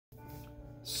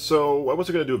So I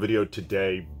wasn't going to do a video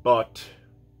today, but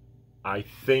I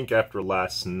think after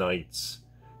last night's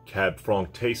Cab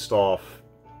Franc taste-off,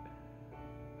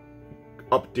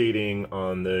 updating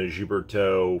on the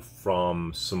Guiberteau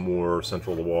from some more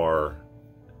Central Loire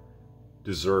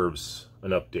deserves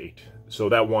an update. So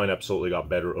that wine absolutely got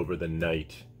better over the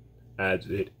night as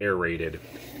it aerated.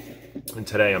 And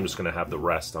today I'm just going to have the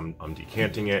rest. I'm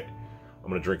decanting it. I'm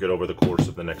going to drink it over the course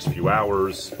of the next few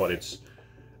hours, but it's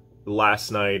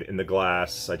last night in the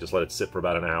glass. I just let it sit for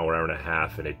about an hour, hour and a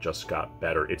half, and it just got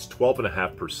better. It's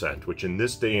 12.5%, which in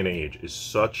this day and age is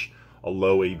such a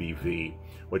low ABV,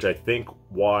 which I think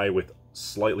why with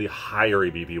slightly higher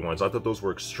ABV ones, I thought those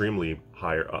were extremely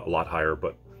higher, a lot higher,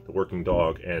 but the Working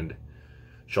Dog and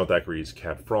Chantecaille's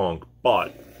Cab Franc,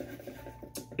 but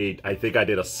I think I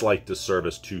did a slight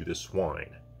disservice to this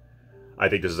wine. I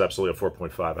think this is absolutely a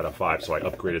 4.5 out of 5, so I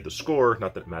upgraded the score.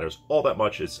 Not that it matters all that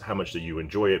much, it's how much that you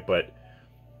enjoy it, but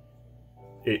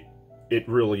it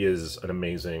really is an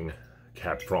amazing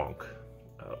Cab Franc.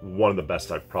 One of the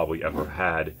best I've probably ever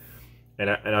had, and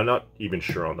I'm not even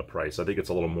sure on the price. I think it's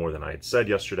a little more than I had said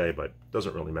yesterday, but it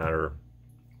doesn't really matter.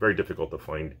 Very difficult to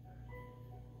find.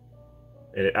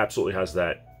 And it absolutely has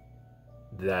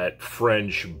that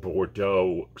French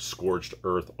Bordeaux scorched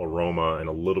earth aroma and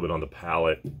a little bit on the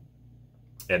palate.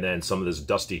 And then some of this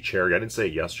dusty cherry. I didn't say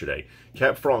it yesterday.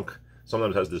 Cab Franc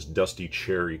sometimes has this dusty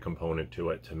cherry component to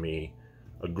it, to me.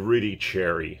 A gritty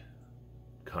cherry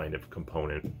kind of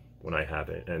component when I have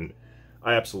it. And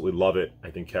I absolutely love it. I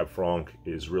think Cab Franc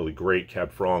is really great.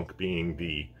 Cab Franc being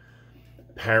the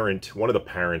parent, one of the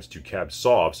parents to Cab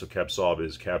Sauv. So Cab Sauv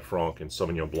is Cab Franc and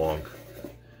Sauvignon Blanc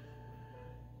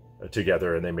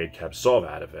together, and they made Cab Sauv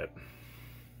out of it.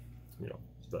 You know,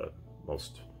 the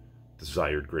most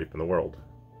desired grape in the world.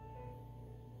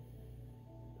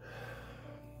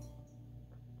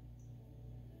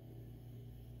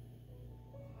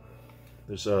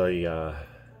 There's a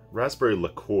raspberry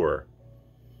liqueur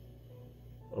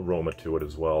aroma to it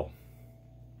as well.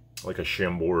 Like a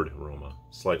Chambord aroma.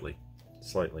 Slightly.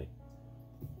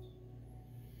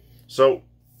 So,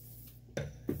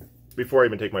 before I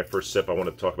even take my first sip, I want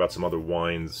to talk about some other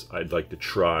wines I'd like to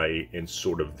try in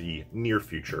sort of the near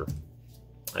future.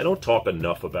 I don't talk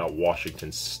enough about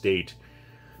Washington State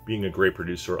being a great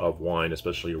producer of wine,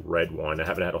 especially red wine. I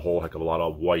haven't had a whole heck of a lot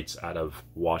of whites out of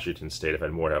Washington State. I've had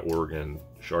more out of Oregon,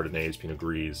 Chardonnays, Pinot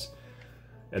Gris,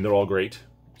 and they're all great,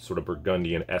 sort of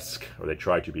Burgundian-esque, or they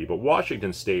try to be. But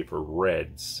Washington State for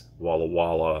reds, Walla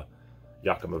Walla,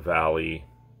 Yakima Valley,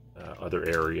 other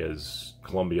areas,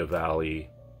 Columbia Valley,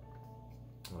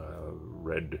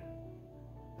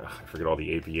 I forget all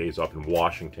the AVAs up in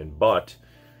Washington, but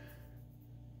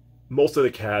most of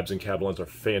the cabs and cab blends are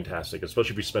fantastic,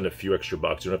 especially if you spend a few extra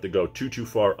bucks. You don't have to go too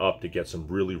far up to get some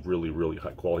really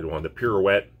high quality wine. The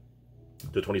Pirouette,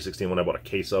 the 2016 one I bought a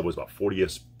case of, was about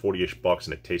 40-ish bucks,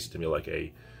 and it tasted to me like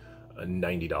a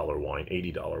 $90 wine,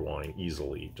 $80 wine,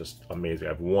 easily. Just amazing. I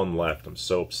have one left. I'm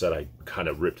so upset I kind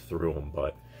of ripped through them,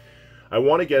 but I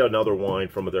want to get another wine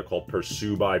from it. They're called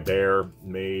Pursue by Bear,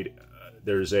 made.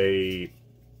 There's a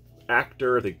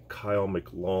actor, I think Kyle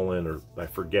MacLachlan, or I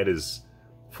forget his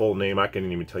full name. I can't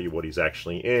even tell you what he's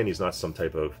actually in. He's not some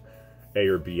type of A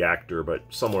or B actor, but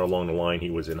somewhere along the line he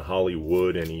was in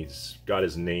Hollywood, and he's got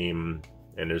his name.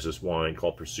 And there's this wine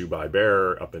called Pursue by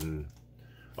Bear up in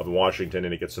Washington,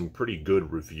 and it gets some pretty good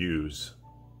reviews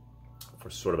for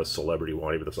sort of a celebrity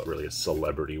wine, even though it's not really a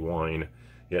celebrity wine.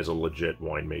 He has a legit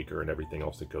winemaker and everything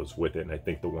else that goes with it, and I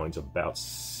think the wine's about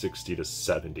 60 to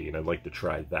 70, and I'd like to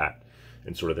try that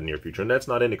in sort of the near future. And that's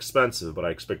not inexpensive, but I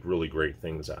expect really great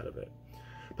things out of it.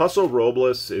 Paso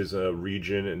Robles is a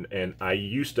region, and I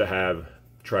used to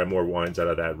try more wines out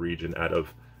of that region, out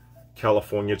of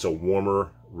California. It's a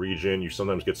warmer region. You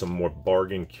sometimes get some more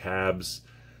bargain cabs.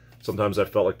 Sometimes I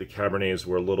felt like the Cabernets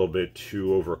were a little bit too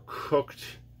overcooked.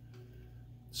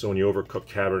 So when you overcook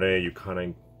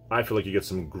Cabernet, I feel like you get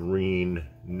some green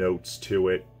notes to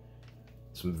it,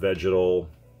 some vegetal.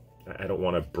 I don't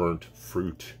want a burnt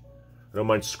fruit. I don't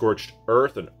mind scorched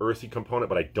earth, an earthy component,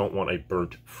 but I don't want a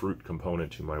burnt fruit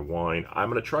component to my wine. I'm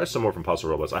going to try some more from Paso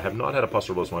Robles. I have not had a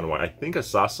Paso Robles wine in a while. I think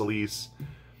Isosceles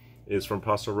is from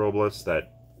Paso Robles,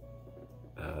 that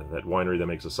winery that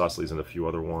makes Isosceles and a few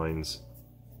other wines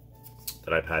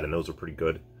that I've had, and those are pretty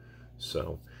good.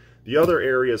 So the other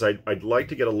areas I'd like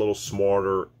to get a little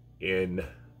smarter in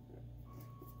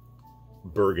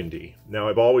Burgundy. Now,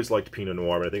 I've always liked Pinot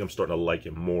Noir, but I think I'm starting to like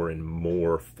it more and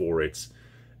more for its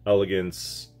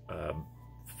elegance,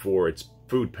 for its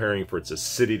food pairing, for its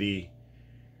acidity.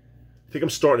 I think I'm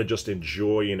starting to just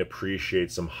enjoy and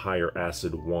appreciate some higher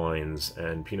acid wines,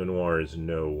 and Pinot Noir is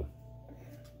no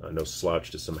No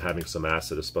slouch to having some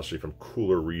acid, especially from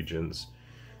cooler regions.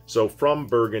 So from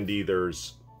Burgundy,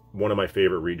 there's one of my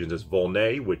favorite regions is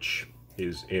Volnay, which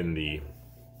is in the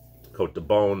Côte de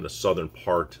Beaune, the southern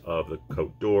part of the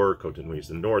Côte d'Or. Côte de Nuit is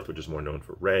the north, which is more known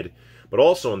for red. But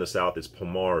also in the south is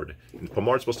Pommard. And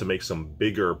Pommard's supposed to make some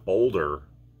bigger, bolder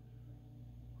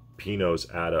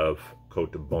Pinots out of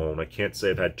Côte de Beaune. I can't say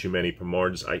I've had too many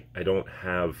Pommards. I don't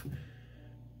have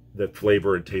the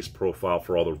flavor and taste profile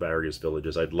for all the various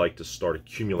villages. I'd like to start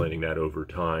accumulating that over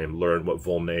time, learn what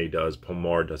Volnay does,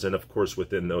 Pommard does, and of course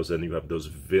within those, then you have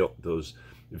those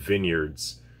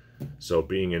vineyards. So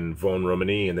being in Vaune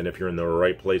Romani, and then if you're in the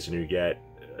right place and you get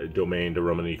a Domaine de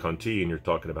Romani-Conti, and you're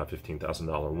talking about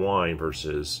 $15,000 wine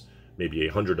versus maybe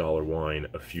 $100 wine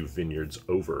a few vineyards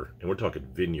over. And we're talking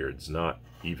vineyards, not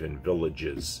even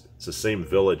villages. It's the same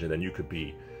village, and then you could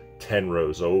be 10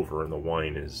 rows over, and the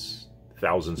wine is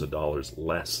thousands of dollars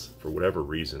less for whatever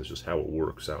reason. It's just how it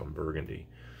works out in Burgundy.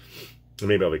 And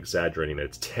maybe I'm exaggerating that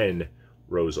it's 10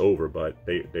 rows over, but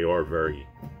they are very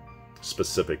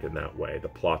specific in that way. The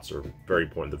plots are very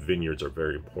important. The vineyards are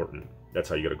very important. That's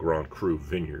how you get a Grand Cru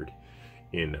vineyard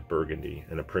in Burgundy,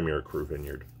 and a Premier Cru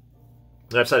vineyard.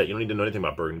 And I've said it, you don't need to know anything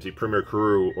about Burgundy. Premier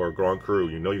Cru or Grand Cru,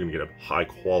 you know you're going to get a high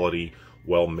quality,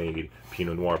 well-made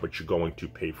Pinot Noir, but you're going to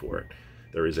pay for it.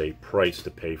 There is a price to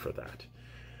pay for that.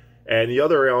 And the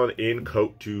other island in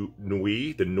Côte de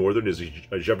Nuit, the northern, is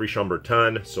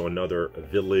Gevrey-Chambertin, so another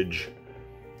village.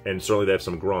 And certainly they have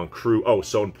some Grand Cru. Oh,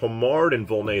 so in Pommard and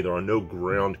Volnay, there are no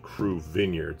Grand Cru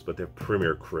vineyards, but they're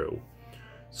Premier Cru.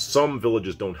 Some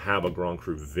villages don't have a Grand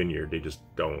Cru vineyard. They just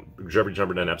don't.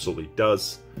 Gevrey-Chambertin absolutely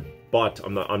does. But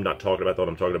I'm not talking about that.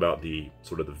 I'm talking about the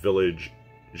sort of the village,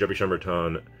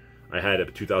 Gevrey-Chambertin. I had it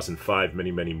in 2005,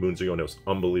 many moons ago, and it was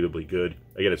unbelievably good.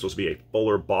 Again, it's supposed to be a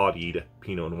fuller-bodied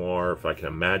Pinot Noir, if I can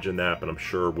imagine that, but I'm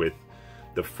sure with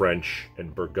the French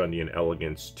and Burgundian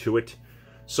elegance to it.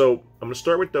 So I'm going to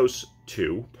start with those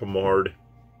two, Pommard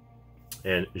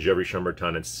and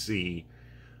Gevrey-Chambertin, and see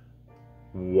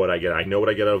what I get. I know what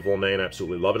I get out of Volnay, and I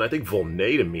absolutely love it. And I think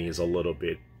Volnay to me is a little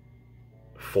bit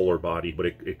fuller body, but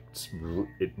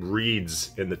it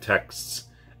reads in the texts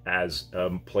as a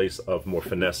place of more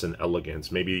finesse and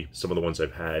elegance. Maybe some of the ones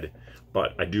I've had,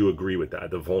 but I do agree with that.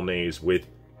 The Volnays with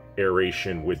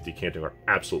aeration, with decanting are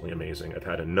absolutely amazing. I've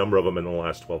had a number of them in the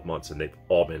last 12 months, and they've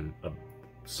all been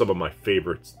some of my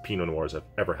favorite Pinot Noirs I've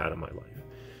ever had in my life.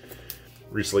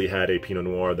 Recently had a Pinot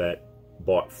Noir that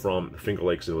bought from the Finger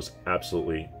Lakes. It was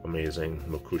absolutely amazing.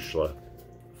 Mokushla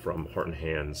from Heart and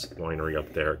Hands winery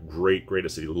up there. Great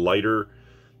acidity. Lighter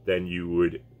than you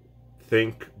would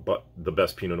think, but the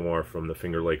best Pinot Noir from the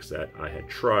Finger Lakes that I had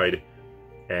tried,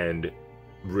 and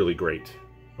really great.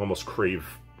 Almost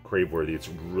crave-worthy. It's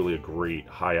really a great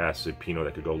high-acid Pinot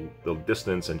that could go the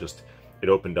distance, and just it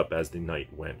opened up as the night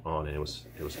went on, and it was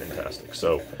fantastic.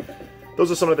 So those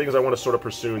are some of the things I want to sort of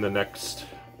pursue in the next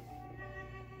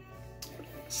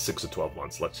 6 to 12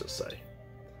 months, let's just say.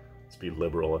 Let's be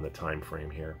liberal in the time frame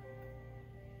here.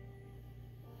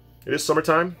 It is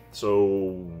summertime,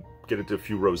 so get into a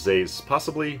few rosés.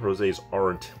 Possibly rosés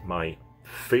aren't my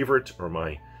favorite or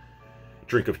my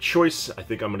drink of choice. I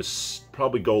think I'm going to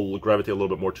probably gravitate a little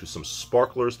bit more to some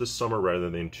sparklers this summer rather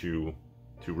than to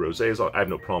rosés. I have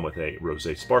no problem with a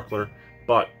rosé sparkler,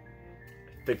 but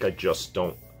I think I just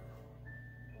don't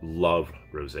love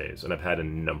rosés, and I've had a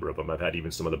number of them. I've had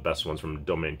even some of the best ones from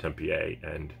Domaine Tempier,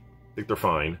 and I think they're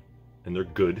fine, and they're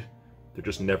good. They're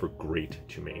just never great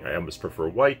to me. I almost prefer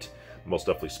white, most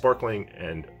definitely sparkling,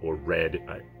 or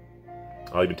red.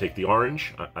 I'll even take the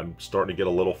orange. I'm starting to get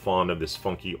a little fond of this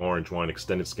funky orange wine,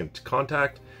 extended skin to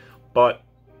contact, but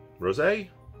rosé,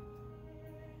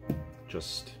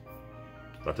 just,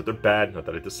 not that they're bad, not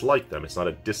that I dislike them. It's not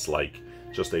a dislike,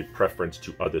 just a preference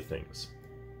to other things.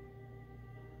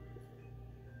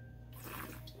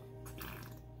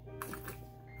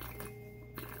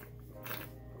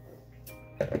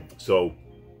 So,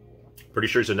 pretty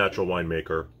sure he's a natural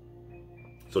winemaker.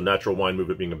 So natural wine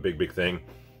movement being a big thing.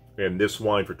 And this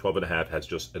wine for 12.5 has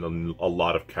just a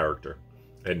lot of character.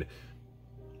 And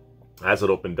as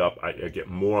it opened up, I get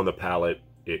more on the palate.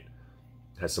 It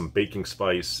has some baking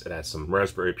spice. It has some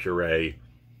raspberry puree.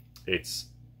 It's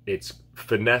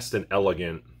finessed and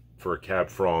elegant for a Cab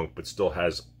Franc, but still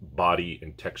has body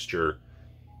and texture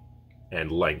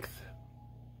and length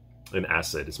and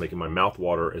acid. It's making my mouth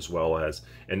water, as well as,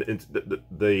 and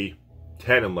the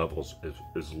tannin levels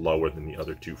is lower than the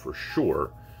other two for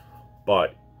sure,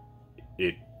 but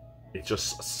it's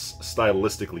just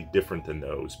stylistically different than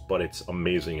those, but it's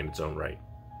amazing in its own right.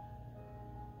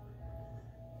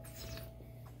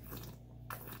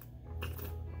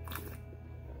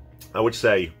 I would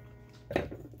say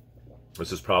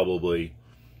This is probably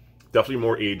definitely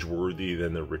more age-worthy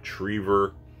than the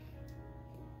Retriever.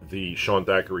 The Sean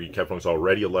Thackeray Cab Franc's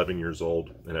already 11 years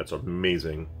old, and that's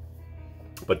amazing,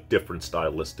 but different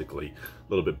stylistically. A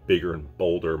little bit bigger and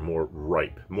bolder, more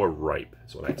ripe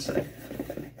is what I'd say.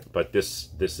 But this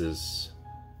is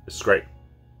great.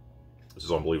 This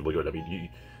is unbelievably good. I mean,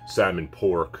 salmon,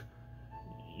 pork.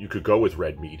 You could go with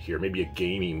red meat here, maybe a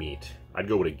gamey meat. I'd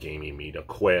go with a gamey meat, a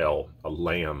quail, a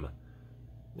lamb.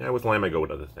 Yeah, with lamb I go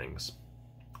with other things.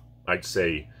 I'd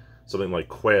say something like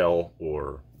quail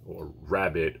or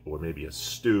rabbit, or maybe a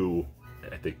stew.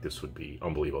 I think this would be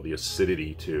unbelievable. The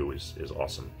acidity too is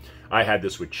awesome. I had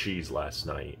this with cheese last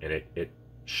night, and it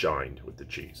shined with the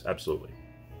cheese. Absolutely.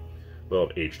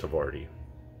 Love aged Havarti.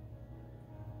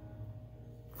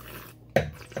 I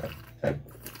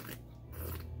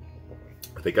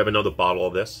think I have another bottle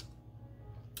of this.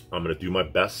 I'm going to do my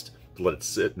best to let it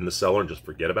sit in the cellar and just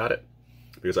forget about it,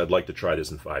 because I'd like to try this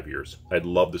in 5 years. I'd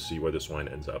love to see where this wine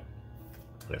ends up.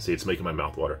 I see it's making my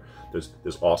mouth water.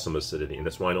 There's awesome acidity, and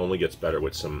this wine only gets better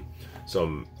with some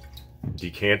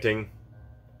decanting.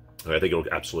 And I think it'll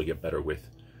absolutely get better with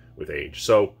age.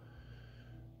 So,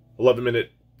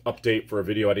 11-minute update for a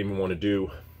video I didn't even want to do,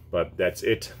 but that's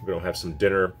it. We're gonna have some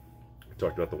dinner. We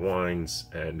talked about the wines,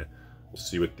 and we'll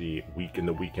see what the week and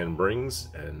the weekend brings,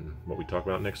 and what we talk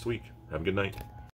about next week. Have a good night.